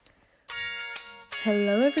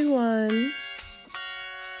Hello everyone!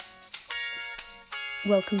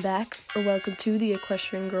 Welcome back, or welcome to the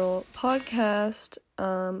Equestrian Girl podcast.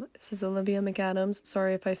 This is Olivia McAdams.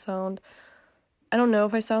 Sorry if I don't know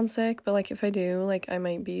if I sound sick, but if I do, I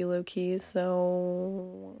might be low-key,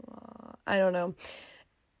 so I don't know.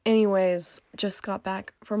 Anyways, just got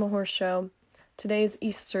back from a horse show. Today is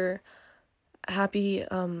Easter. Happy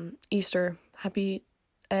Easter. Happy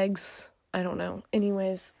eggs. I don't know.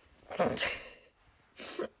 Anyways.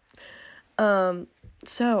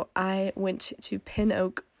 So I went to Pin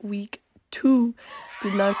Oak week 2,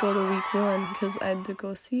 did not go to week 1 because I had to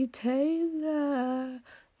go see Taylor.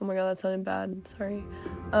 Oh my god, that sounded bad, sorry.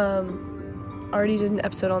 Already did an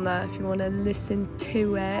episode on that. If you want to listen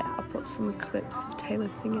to it, I'll put some clips of Taylor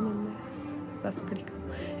singing in there, so that's pretty cool.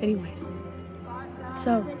 Anyways,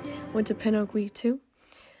 so went to Pin Oak week 2.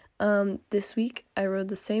 This week I rode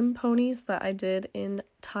the same ponies that I did in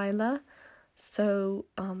Tyler. So,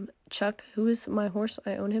 Chuck, who is my horse,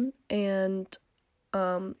 I own him, and,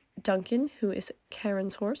 Duncan, who is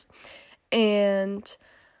Karen's horse, and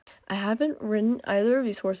I haven't ridden either of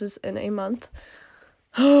these horses in a month,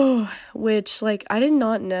 which, I did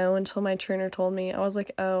not know until my trainer told me. I was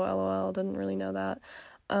like, oh, lol, didn't really know that,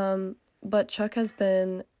 but Chuck has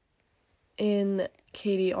been in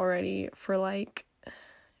Katy already for,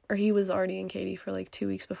 or he was already in Katy for, 2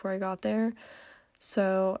 weeks before I got there,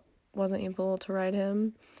 so wasn't able to ride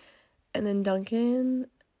him. And then Duncan,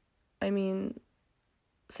 same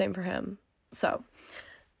for him. So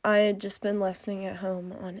I had just been listening at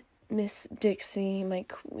home on Miss Dixie, my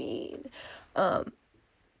queen.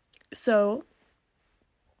 So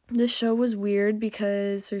this show was weird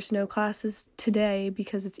because there's no classes today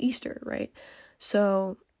because it's Easter, right?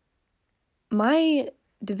 So my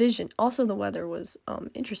division, also the weather was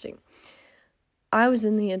interesting. I was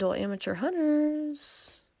in the adult amateur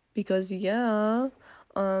hunters because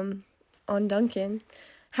on Duncan.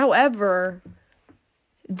 However,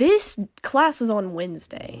 this class was on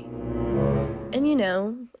Wednesday.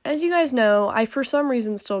 And as you guys know, I for some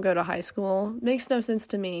reason still go to high school. Makes no sense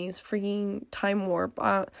to me. It's freaking time warp.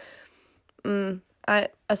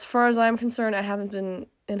 As far as I'm concerned, I haven't been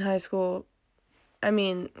in high school.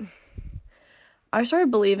 I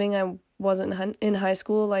started believing I wasn't in high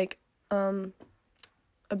school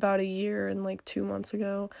about a year and 2 months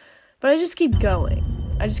ago, but I just keep going.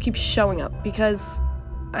 I just keep showing up because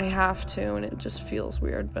I have to, and it just feels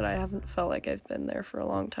weird, but I haven't felt like I've been there for a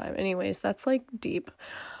long time. Anyways, that's deep.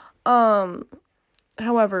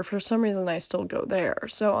 However, for some reason I still go there.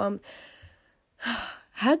 So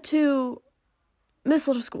had to miss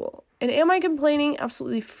a little school. And am I complaining?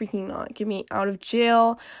 Absolutely freaking not. Get me out of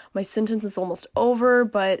jail. My sentence is almost over,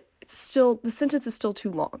 but the sentence is still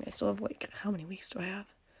too long. I still have how many weeks do I have?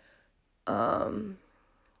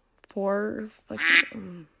 4,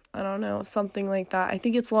 I don't know, something like that. I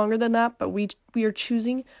think it's longer than that, but we are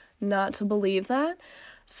choosing not to believe that.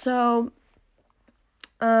 So,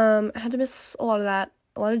 I had to miss a lot of that,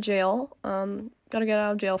 a lot of jail. Gotta get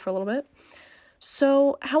out of jail for a little bit.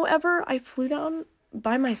 So, however, I flew down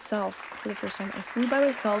by myself for the first time. I flew by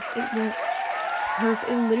myself. It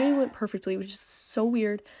literally went perfectly, which is so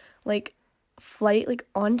weird. Flight,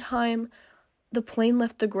 on time. The plane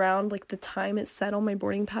left the ground, the time it said on my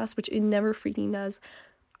boarding pass, which it never freaking does.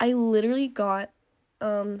 I literally got,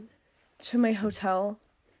 to my hotel.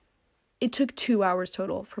 It took 2 hours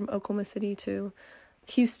total from Oklahoma City to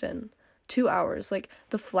Houston. 2 hours,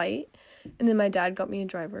 the flight. And then my dad got me a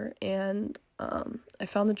driver, and, I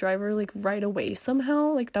found the driver, right away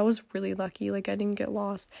somehow. That was really lucky. I didn't get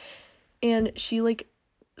lost. And she,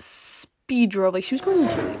 speed drove. She was going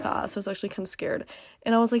really fast. I was actually kind of scared.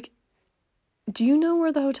 And I was like, do you know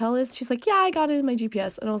where the hotel is? She's like, yeah, I got it in my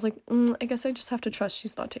GPS. And I was like, I guess I just have to trust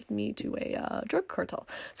she's not taking me to a drug cartel.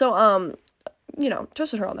 So,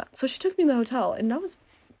 trusted her on that. So she took me to the hotel, and that was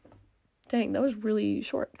really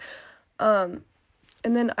short. And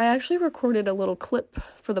then I actually recorded a little clip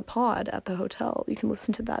for the pod at the hotel. You can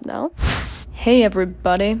listen to that now. Hey,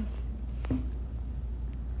 everybody.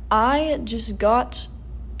 It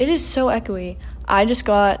is so echoey. I just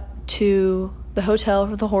got to the hotel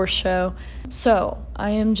for the horse show. So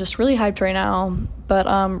I am just really hyped right now, but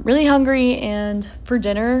I'm really hungry, and for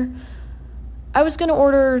dinner, I was gonna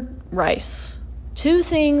order rice. 2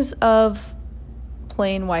 things of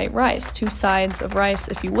plain white rice, 2 sides of rice,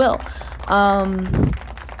 if you will.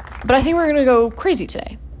 But I think we're gonna go crazy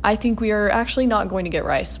today. I think we are actually not going to get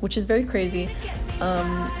rice, which is very crazy.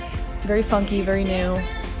 Very funky, very new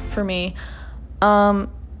for me.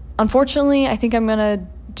 Unfortunately, I think I'm gonna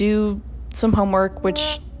do some homework,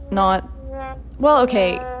 which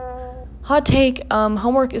hot take,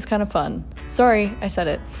 homework is kind of fun. Sorry, I said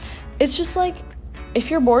it. It's just like, if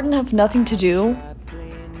you're bored and have nothing to do,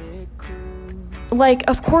 like,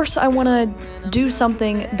 of course I want to do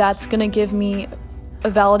something that's gonna give me a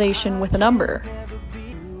validation with a number.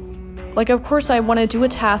 Like, of course I want to do a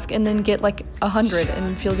task and then get like 100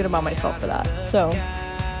 and feel good about myself for that. So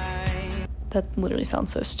that literally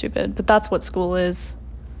sounds so stupid, but that's what school is.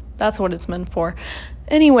 That's what it's meant for.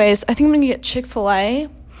 Anyways, I think I'm gonna get Chick-fil-A,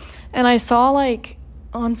 and I saw like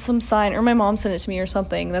on some sign, or my mom sent it to me or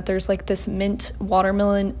something, that there's like this mint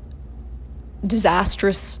watermelon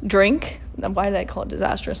disastrous drink. Why did I call it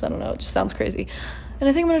disastrous? I don't know. It just sounds crazy. And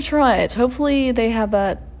I think I'm going to try it. Hopefully they have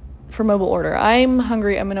that for mobile order. I'm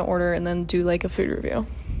hungry. I'm going to order and then do like a food review.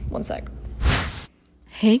 One sec.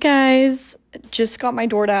 Hey guys. Just got my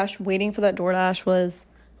DoorDash. Waiting for that DoorDash was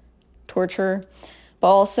torture. But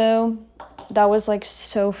also, that was like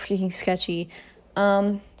so freaking sketchy.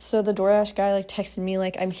 So the DoorDash guy like texted me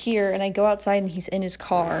like, I'm here, and I go outside and he's in his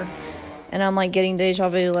car. And I'm like getting deja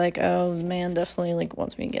vu, like, oh man, definitely like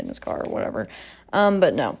wants me to get in his car or whatever.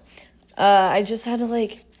 But no. I just had to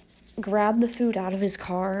like grab the food out of his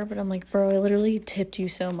car, but I'm like, bro, I literally tipped you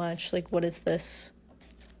so much. Like, what is this?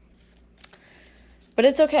 But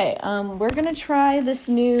it's okay. We're gonna try this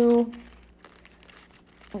new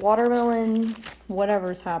watermelon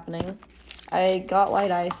whatever's happening. I got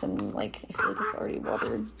light ice and like I feel like it's already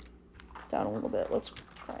watered down a little bit. Let's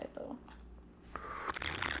try it though.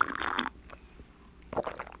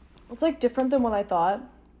 It's like different than what I thought.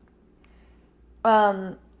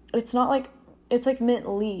 It's not like, it's like mint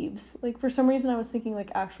leaves. Like for some reason I was thinking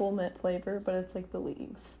like actual mint flavor, but it's like the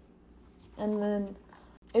leaves. And then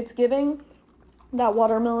it's giving that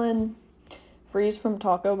watermelon freeze from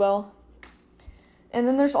Taco Bell. And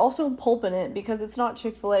then there's also pulp in it because it's not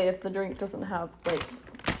Chick-fil-A if the drink doesn't have like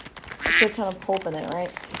a shit ton of pulp in it, right?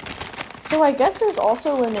 So I guess there's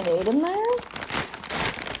also lemonade in there,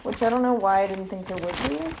 which I don't know why I didn't think there would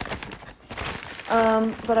be.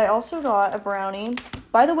 But I also got a brownie.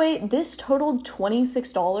 By the way, this totaled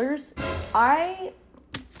 $26. I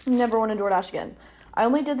never want to DoorDash again. I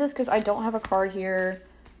only did this because I don't have a card here.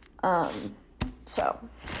 So.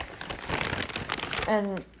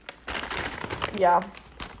 And, yeah.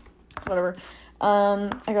 Whatever. I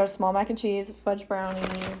got a small mac and cheese, a fudge brownie,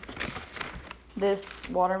 this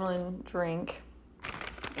watermelon drink,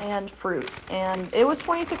 and fruit. And it was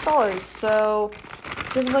 $26, so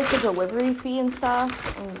because of like the delivery fee and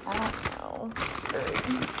stuff, and I don't know, it's very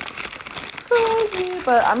crazy,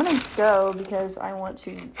 but I'm gonna go because I want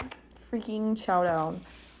to freaking chow down.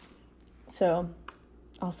 So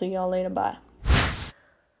I'll see y'all later. Bye.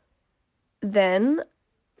 Then,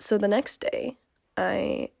 so the next day,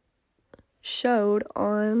 I showed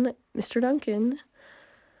on Mr. Duncan,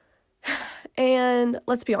 and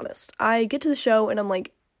let's be honest, I get to the show and I'm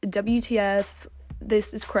like, WTF,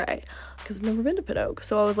 this is cray, because I've never been to Pit Oak.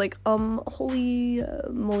 So I was like, holy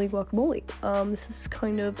moly guacamole, this is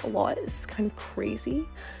kind of a lot, it's kind of crazy,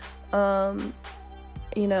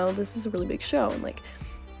 you know, this is a really big show. And like,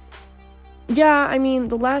 yeah, I mean,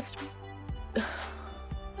 the last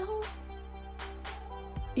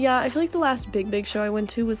yeah, I feel like the last big show I went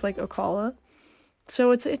to was like Ocala,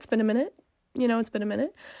 so it's been a minute, you know, it's been a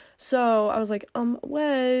minute. So I was like,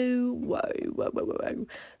 whoa.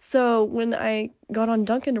 So when I got on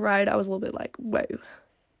Duncan to ride, I was a little bit like, whoa,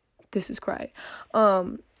 this is cray.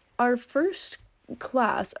 Our first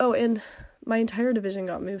class, and my entire division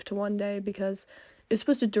got moved to one day because it was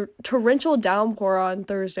supposed to torrential downpour on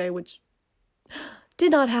Thursday, which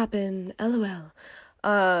did not happen, LOL.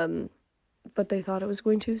 But they thought it was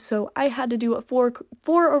going to, so I had to do four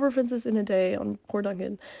over fences in a day on poor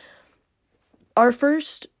Duncan. Our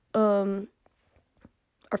first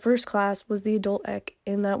class was the adult ec,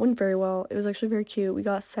 and that went very well. It was actually very cute. We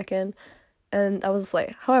got second, and that was a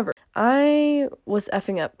slay. However, I was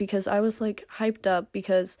effing up because I was like hyped up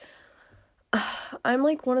because I'm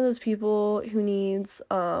like one of those people who needs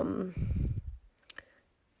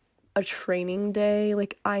a training day.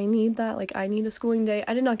 Like I need that. Like I need a schooling day.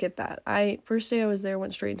 I did not get that. First day I was there,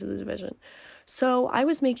 went straight into the division. So I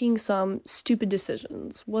was making some stupid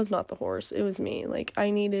decisions. Was not the horse. It was me. Like I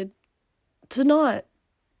needed to not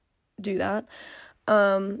do that.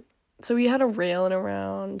 So we had a railing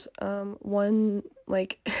around. One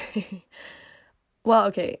like well,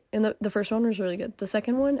 okay, and the first one was really good. The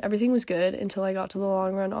second one, everything was good until I got to the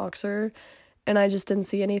long run Oxer, and I just didn't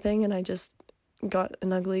see anything, and I just got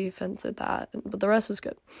an ugly fence at that, but the rest was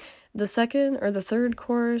good. The second or the third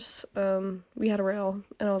course, we had a rail,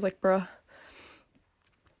 and I was like, bruh.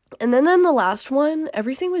 And then in the last one,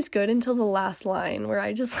 everything was good until the last line, where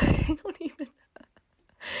I just, I don't even,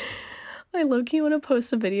 I low-key want to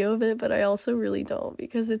post a video of it, but I also really don't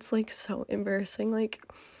because it's like so embarrassing. Like,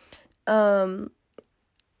 um,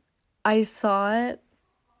 I thought,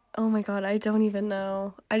 oh my God, I don't even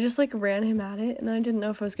know. I just like ran him at it and then I didn't know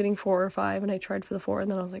if I was getting 4 or 5 and I tried for the 4 and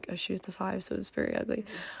then I was like, oh shoot, it's a 5, so it was very ugly.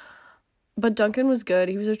 But Duncan was good.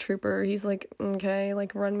 He was a trooper. He's like, okay,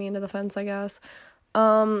 like run me into the fence, I guess.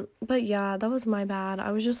 But yeah, that was my bad.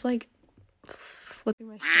 I was just like flipping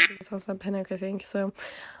my shit because I was at Pinnock, I think. So,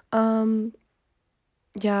 um,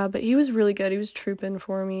 yeah, but he was really good. He was trooping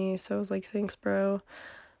for me, so I was like, thanks, bro.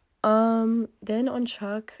 Then on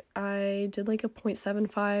Chuck, I did like a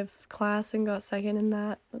 .75 class and got second in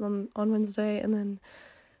that on Wednesday, and then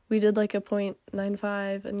we did like a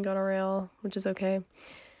 .95 and got a rail, which is okay.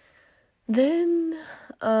 Then,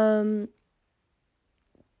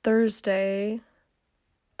 Thursday.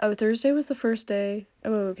 Oh, Thursday was the first day.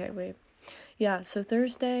 Oh, okay, wait. Yeah, so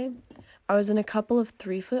Thursday, I was in a couple of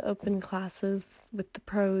 3-foot open classes with the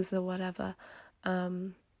pros, the whatever,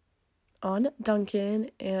 on Duncan,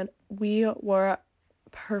 and we were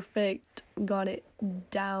perfect. Got it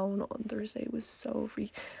down on Thursday. It was so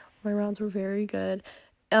free. My rounds were very good.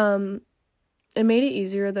 It made it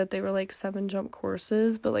easier that they were like 7 jump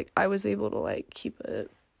courses, but like I was able to like keep it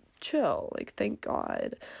chill. Like thank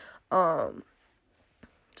God.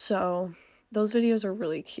 So those videos are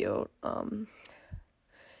really cute. And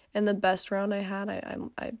the best round I had,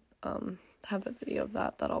 I have a video of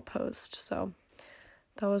that I'll post. So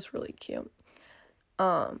that was really cute.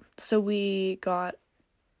 So we got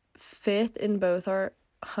 5th in both our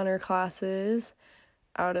hunter classes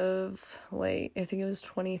out of like I think it was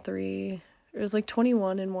 23. It was like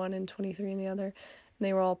 21 in one and 23 in the other. And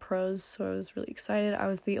they were all pros, so I was really excited. I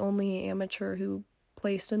was the only amateur who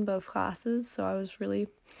placed in both classes, so I was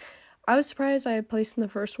surprised I had placed in the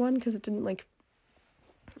first one because it didn't like,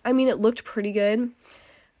 I mean, it looked pretty good,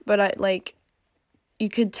 but I like, you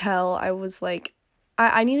could tell I was like,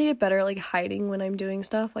 I need to get better at like hiding when I'm doing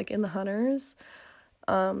stuff like in the hunters,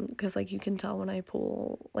 because like you can tell when I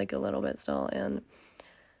pull like a little bit still, and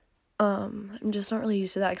I'm just not really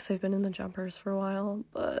used to that because I've been in the jumpers for a while,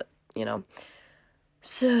 but you know,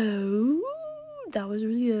 so that was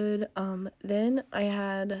really good. Then I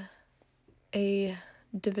had a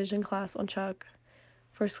division class on Chuck,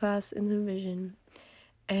 first class in the division,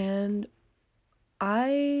 and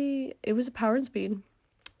it was a power and speed,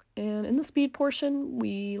 and in the speed portion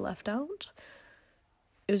we left out.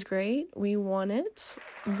 It was great. We won it.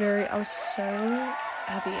 I was so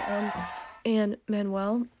happy. And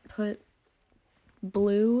Manuel put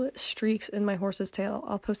blue streaks in my horse's tail.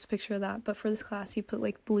 I'll post a picture of that. But for this class, he put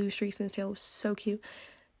like blue streaks in his tail. It was so cute.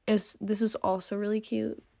 This was also really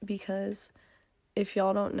cute because if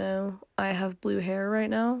y'all don't know, I have blue hair right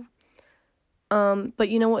now. But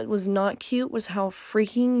you know what was not cute was how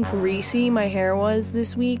freaking greasy my hair was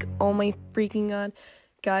this week. Oh my freaking God.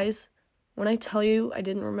 Guys, when I tell you I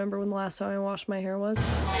didn't remember when the last time I washed my hair was,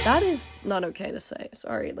 that is not okay to say.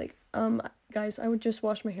 Sorry. Like, guys, I would just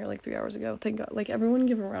wash my hair like 3 hours ago. Thank God. Like, everyone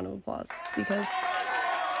give a round of applause because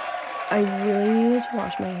I really needed to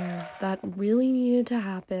wash my hair. That really needed to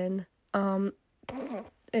happen.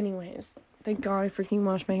 Anyways, thank God I freaking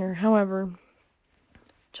washed my hair. However,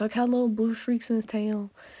 Chuck had little blue streaks in his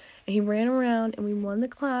tail, and he ran around, and we won the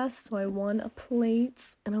class, so I won a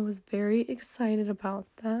plate, and I was very excited about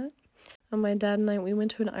that. And my dad and I, we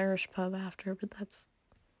went to an Irish pub after, but that's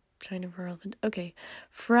kind of irrelevant. Okay,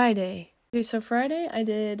 Friday. Okay, so Friday I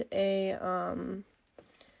did a,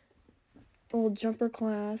 little jumper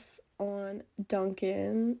class on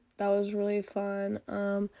Duncan. That was really fun.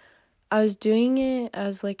 I was doing it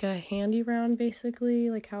as like a handy round, basically,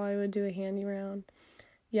 like how I would do a handy round.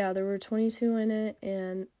 Yeah, there were 22 in it,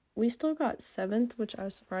 and we still got 7th, which I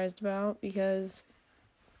was surprised about because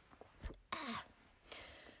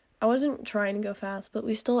I wasn't trying to go fast, but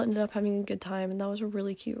we still ended up having a good time, and that was a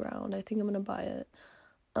really cute round. I think I'm gonna buy it.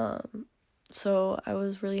 So I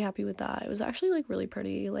was really happy with that. It was actually like really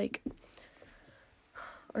pretty. Like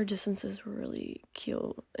our distances were really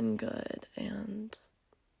cute and good, and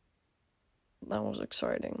that was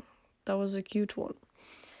exciting. That was a cute one.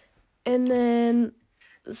 And then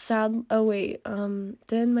then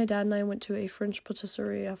my dad and I went to a French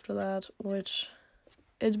patisserie after that, which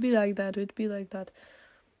it'd be like that.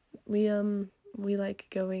 We like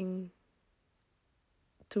going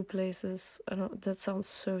to places. That sounds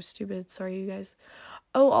so stupid. Sorry, you guys.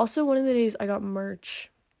 Oh, also one of the days I got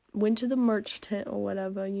merch. Went to the merch tent or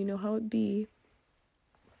whatever, you know how it be.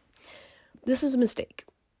 This is a mistake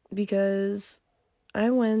because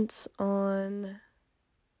I went on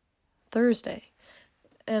Thursday.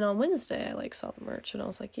 And on Wednesday, I like saw the merch and I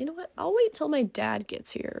was like, you know what? I'll wait till my dad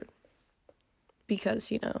gets here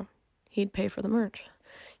because, he'd pay for the merch.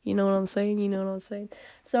 You know what I'm saying? You know what I'm saying?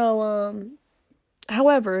 So,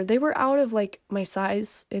 however, they were out of like my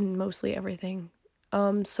size in mostly everything.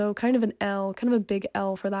 So kind of an L, kind of a big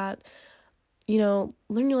L for that.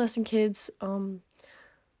 Learn your lesson, kids.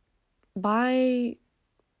 Buy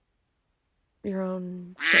your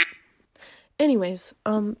own shit. Anyways,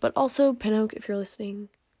 but also, Pinocchio, if you're listening,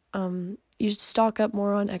 you should stock up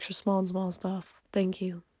more on extra small and small stuff. Thank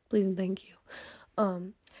you. Please and thank you.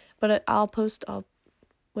 But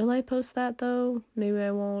will I post that though? Maybe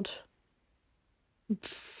I won't.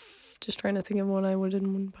 Just trying to think of what I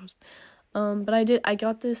wouldn't post. But I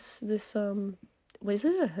got this, was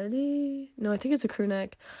it a hoodie? No, I think it's a crew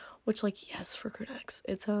neck, which, like, yes, for crew necks.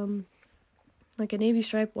 It's, like a navy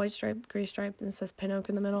stripe, white stripe, gray stripe, and it says Pinocchio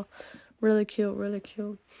in the middle. Really cute, really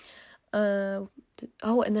cute. And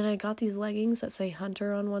then I got these leggings that say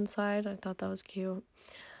Hunter on one side. I thought that was cute.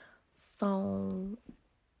 So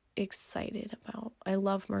excited about. I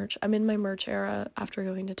love merch. I'm in my merch era after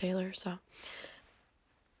going to Taylor, so.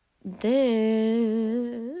 Then,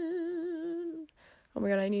 oh my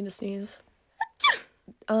god, I need to sneeze.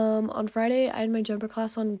 On Friday, I had my jumper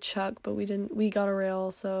class on Chuck, but we got a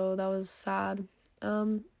rail, so that was sad.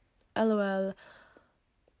 LOL.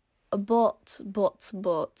 But,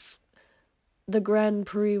 the Grand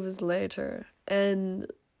Prix was later, and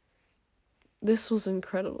this was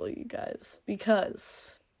incredible, you guys,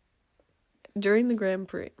 because during the Grand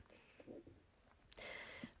Prix,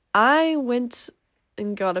 I went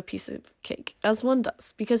and got a piece of cake, as one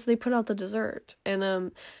does, because they put out the dessert. And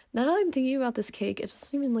now that I'm thinking about this cake, it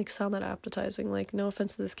doesn't even like sound that appetizing. Like, no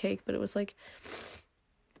offense to this cake, but it was like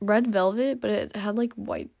red velvet, but it had like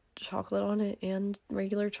white chocolate on it and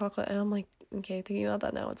regular chocolate. And I'm like, okay, thinking about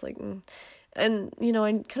that now, it's like, and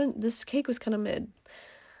this cake was kind of mid,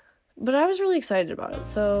 but I was really excited about it.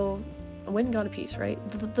 So I went and got a piece, right?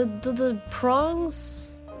 The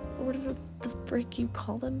prongs, whatever the frick you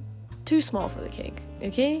call them, too small for the cake,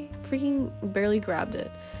 okay? Freaking barely grabbed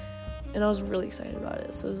it. And I was really excited about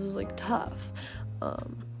it, so this was like tough.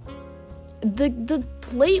 The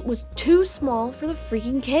plate was too small for the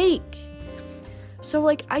freaking cake. So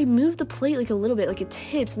like I moved the plate like a little bit, like it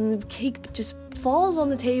tips, and the cake just falls on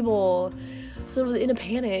the table. So in a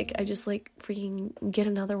panic, I just like freaking get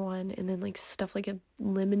another one and then like stuff like a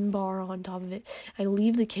lemon bar on top of it. I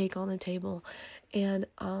leave the cake on the table, and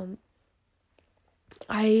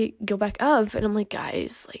I go back up and I'm like,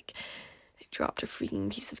 guys, like, I dropped a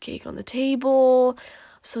freaking piece of cake on the table.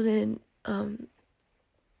 So then,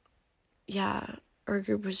 our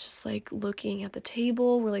group was just like looking at the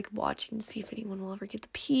table. We're like watching to see if anyone will ever get the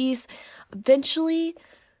piece. Eventually,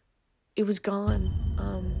 it was gone.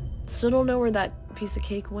 Still don't know where that piece of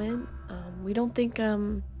cake went. We don't think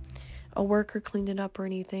a worker cleaned it up or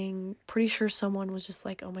anything. Pretty sure someone was just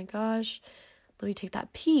like, oh my gosh, let me take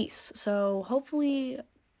that piece. So hopefully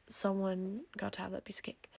someone got to have that piece of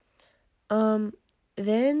cake.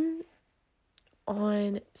 Then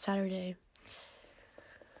on Saturday,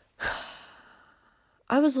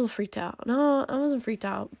 I was a little freaked out. No, I wasn't freaked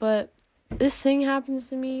out, but this thing happens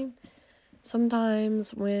to me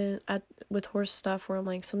sometimes with horse stuff where I'm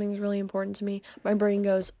like, something's really important to me. My brain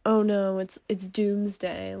goes, oh no, it's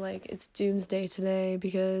doomsday. Like, it's doomsday today,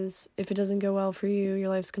 because if it doesn't go well for you, your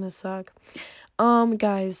life's gonna suck.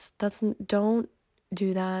 Guys, don't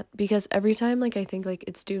do that, because every time like I think like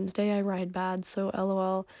it's doomsday, I ride bad. So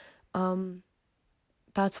LOL.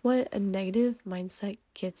 That's what a negative mindset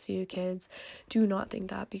gets you, kids. Do not think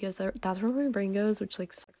that, because that's where my brain goes, which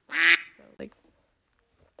like sucks. So like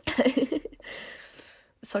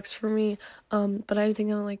sucks for me. But I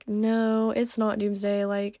think I'm like, no, it's not doomsday.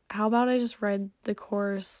 Like, how about I just ride the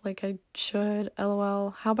course like I should? LOL.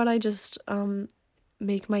 How about I just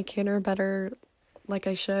make my canter better like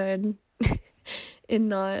I should?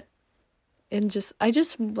 I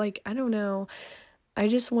just like, I don't know. I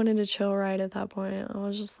just wanted a chill ride at that point. I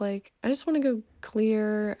was just like, I just want to go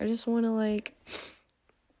clear. I just want to like,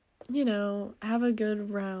 have a good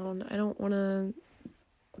round. I don't want to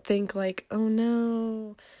think like, oh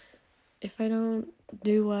no, if I don't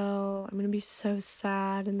do well, I'm going to be so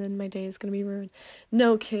sad and then my day is going to be ruined.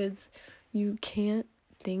 No, kids, you can't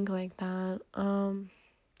think like that.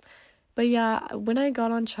 But yeah, when I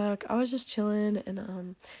got on Chuck, I was just chilling,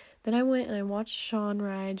 and then I went and I watched Sean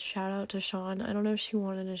ride. Shout out to Sean. I don't know if she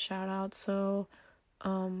wanted a shout out, so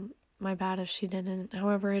my bad if she didn't.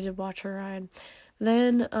 However, I did watch her ride.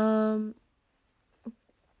 Then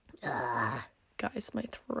guys, my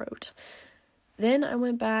throat. Then I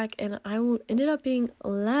went back and I ended up being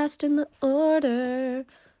last in the order,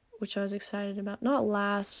 which I was excited about. Not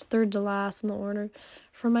last, third to last in the order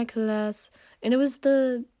for my class. And it was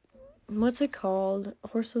what's it called?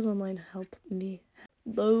 Horses Online Help Me.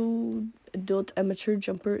 Low Adult Amateur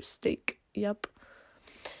Jumper Stake. Yep.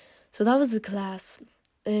 So that was the class.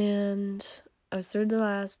 And I was third to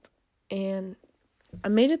last. And I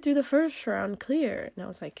made it through the first round clear. And I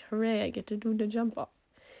was like, hooray, I get to do the jump off.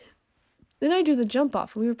 Then I do the jump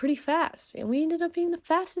off, and we were pretty fast. And we ended up being the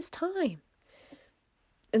fastest time.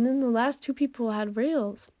 And then the last two people had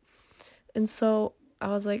rails. And so I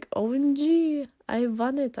was like, OMG, I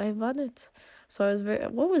won it. So I was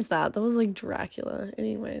what was that? That was like Dracula.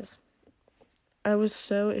 Anyways, I was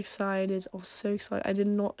so excited. I did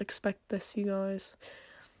not expect this, you guys.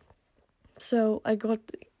 So I don't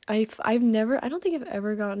think I've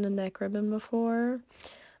ever gotten a neck ribbon before.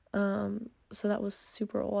 So that was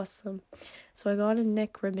super awesome. So I got a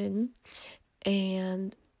neck ribbon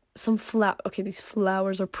and some okay, these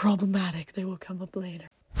flowers are problematic. They will come up later.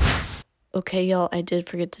 Okay, y'all, I did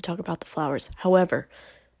forget to talk about the flowers. However,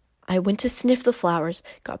 I went to sniff the flowers,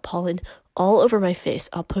 got pollen all over my face.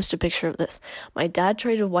 I'll post a picture of this. My dad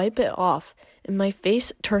tried to wipe it off, and my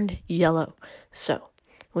face turned yellow. So,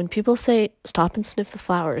 when people say stop and sniff the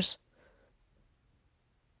flowers,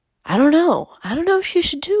 I don't know. I don't know if you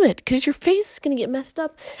should do it, because your face is going to get messed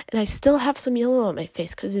up, and I still have some yellow on my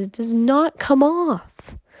face, because it does not come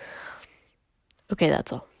off. Okay,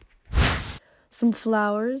 that's all. Some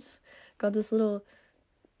flowers. Got this little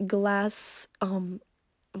glass, vase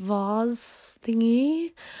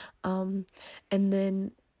thingy, and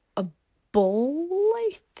then a bowl,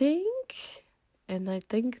 I think, and and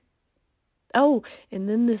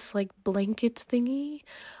then this like blanket thingy,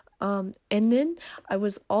 and then I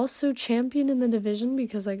was also champion in the division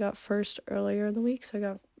because I got first earlier in the week,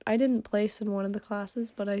 so I didn't place in one of the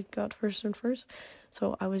classes, but I got first,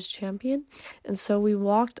 so I was champion, and so we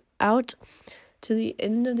walked out to the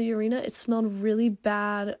end of the arena. It smelled really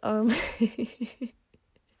bad,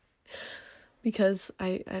 because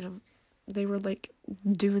they were like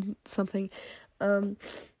doing something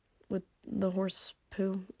with the horse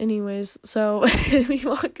poo. Anyways, so we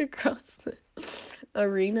walk across the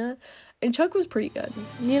arena, and Chuck was pretty good.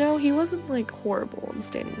 You know, he wasn't like horrible and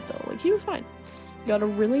standing still. Like, he was fine. Got a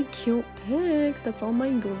really cute pic that's on my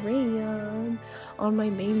gram, on my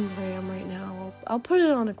main gram right now. I'll put it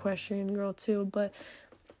on Equestrian Girl too, but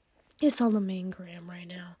it's on the main gram right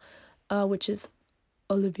now, which is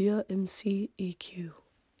Olivia MCEQ.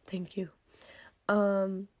 Thank you.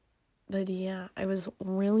 But yeah, I was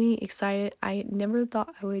really excited. I never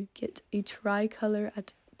thought I would get a tricolor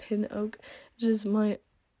at Pin Oak. Just my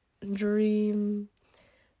dream.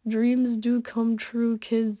 Dreams do come true,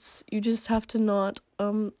 kids. You just have to not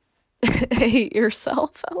hate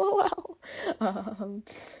yourself. LOL.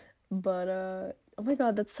 But oh my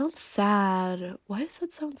god, that sounds sad. Why does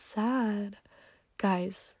that sound sad?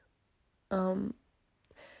 Guys,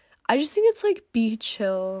 I just think it's like, be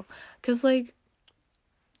chill, cuz like,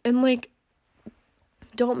 and like,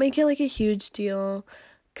 don't make it like a huge deal,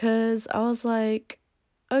 cuz I was like,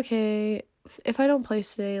 okay, if I don't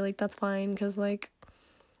place today, like, that's fine, cuz like,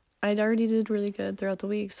 I already did really good throughout the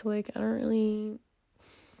week, so like, I don't really,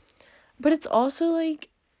 but it's also like,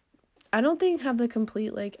 I don't think have the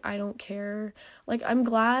complete, like, I don't care. Like, I'm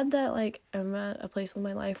glad that, like, I'm at a place in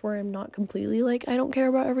my life where I'm not completely, like, I don't care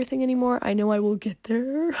about everything anymore. I know I will get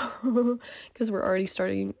there, because we're already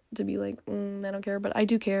starting to be like, I don't care, but I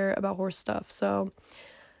do care about horse stuff, so,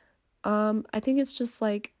 I think it's just,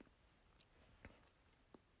 like,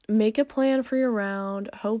 make a plan for your round,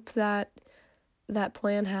 hope that that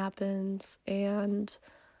plan happens, and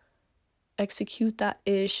execute that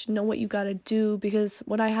ish, know what you gotta do, because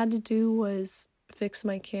what I had to do was fix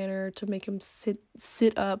my canter to make him sit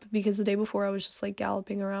up, because the day before I was just like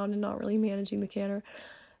galloping around and not really managing the canter.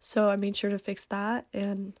 So I made sure to fix that,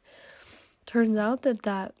 and turns out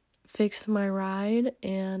that fixed my ride,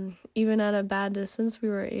 and even at a bad distance we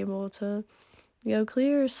were able to go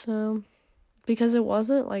clear. So because it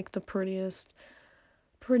wasn't like the prettiest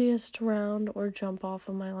round or jump off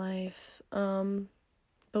of my life,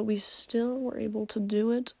 but we still were able to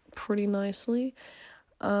do it pretty nicely.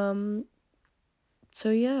 So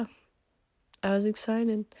yeah, I was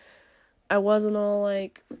excited. I wasn't all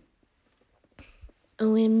like,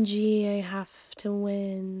 OMG, I have to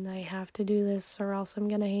win. I have to do this or else I'm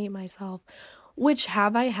gonna hate myself. Which,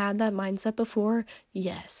 have I had that mindset before?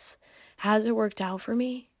 Yes. Has it worked out for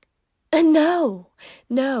me? No.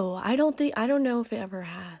 No, I don't know if it ever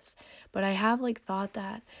has. But I have like thought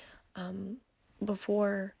that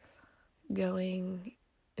before going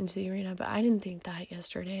into the arena, but I didn't think that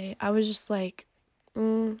yesterday. I was just like,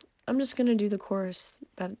 I'm just gonna do the course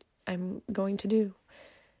that I'm going to do.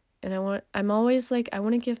 And I'm always like, I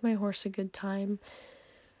want to give my horse a good time.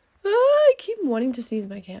 I keep wanting to sneeze,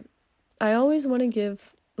 but I can't. I always want to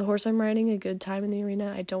give the horse I'm riding a good time in the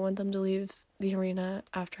arena. I don't want them to leave the arena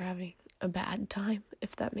after having a bad time,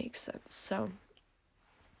 if that makes sense. So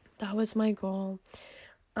that was my goal.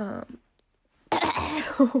 Oh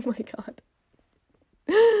my god.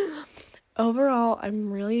 Overall,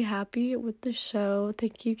 I'm really happy with the show.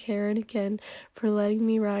 Thank you, Karen, again, for letting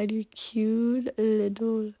me ride your cute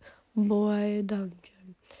little boy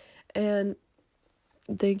Duncan. And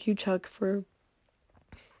thank you, Chuck, for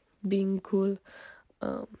being cool.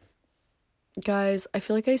 Guys, I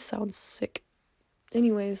feel like I sound sick.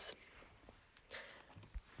 Anyways.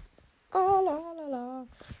 Oh, la, la, la.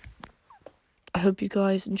 I hope you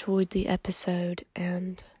guys enjoyed the episode,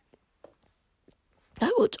 and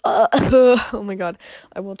I will oh my god,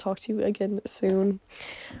 I will talk to you again soon.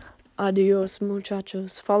 Adios,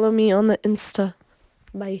 muchachos. Follow me on the Insta.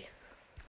 Bye.